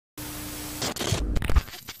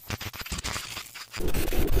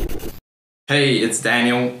Hey, it's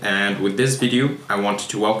Daniel, and with this video I wanted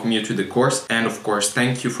to welcome you to the course, and of course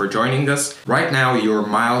thank you for joining us. Right now you're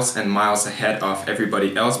miles and miles ahead of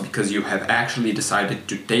everybody else because you have actually decided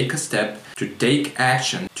to take a step, to take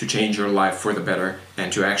action to change your life for the better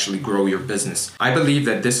and to actually grow your business. I believe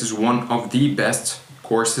that this is one of the best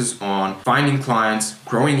courses on finding clients,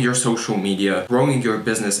 growing your social media, growing your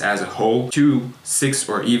business as a whole to 6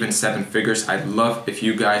 or even 7 figures. I'd love if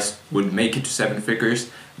you guys would make it to 7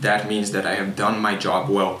 figures. That means that I have done my job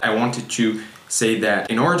well. I wanted to say that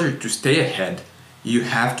in order to stay ahead, you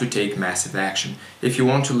have to take massive action. If you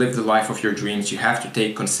want to live the life of your dreams, you have to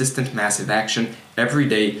take consistent massive action every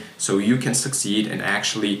day so you can succeed and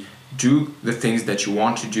actually do the things that you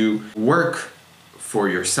want to do, work for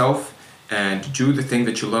yourself and do the thing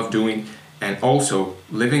that you love doing, and also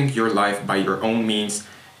living your life by your own means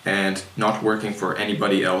and not working for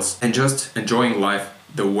anybody else and just enjoying life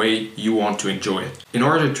the way you want to enjoy it. In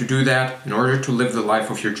order to do that, in order to live the life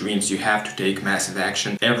of your dreams, you have to take massive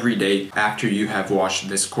action every day after you have watched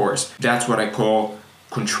this course. That's what I call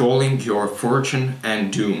controlling your fortune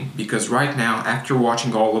and doom. Because right now, after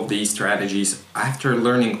watching all of these strategies, after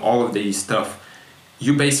learning all of these stuff,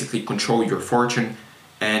 you basically control your fortune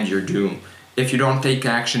and your doom. If you don't take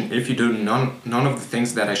action, if you do none of the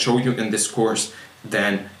things that I show you in this course,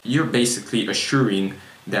 then you're basically assuring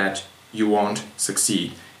that you won't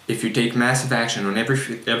succeed. If you take massive action on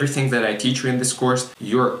everything that I teach you in this course,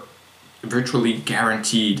 you're virtually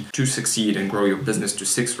guaranteed to succeed and grow your business to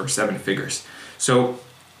 6 or 7 figures. So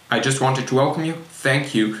I just wanted to welcome you,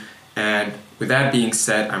 thank you, and with that being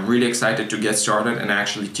said, I'm really excited to get started and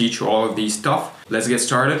actually teach you all of these stuff. Let's get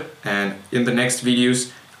started, and in the next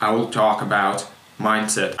videos I will talk about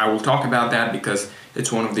mindset. I will talk about that because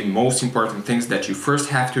it's one of the most important things that you first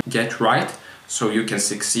have to get right so you can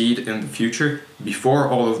succeed in the future before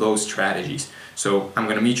all of those strategies. So I'm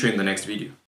gonna meet you in the next video.